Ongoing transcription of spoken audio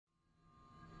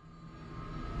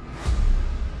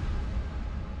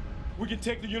We can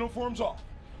take the uniforms off,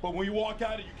 but when you walk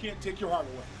out of it, you can't take your heart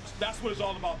away. That's what it's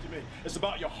all about to me. It's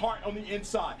about your heart on the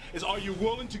inside. It's are you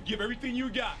willing to give everything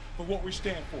you got for what we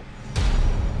stand for?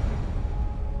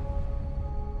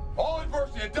 All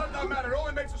adversity, it does not matter. It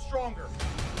only makes us stronger.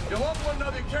 You love one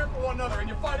another, you care for one another, and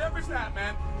you fight every snap,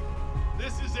 man.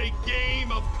 This is a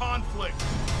game of conflict.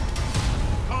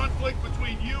 Conflict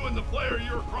between you and the player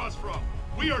you're across from.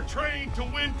 We are trained to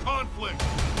win conflict.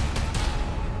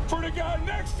 For the guy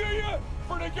next to you,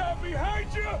 for the guy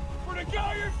behind you, for the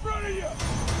guy in front of you.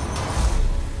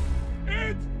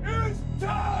 It is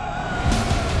time!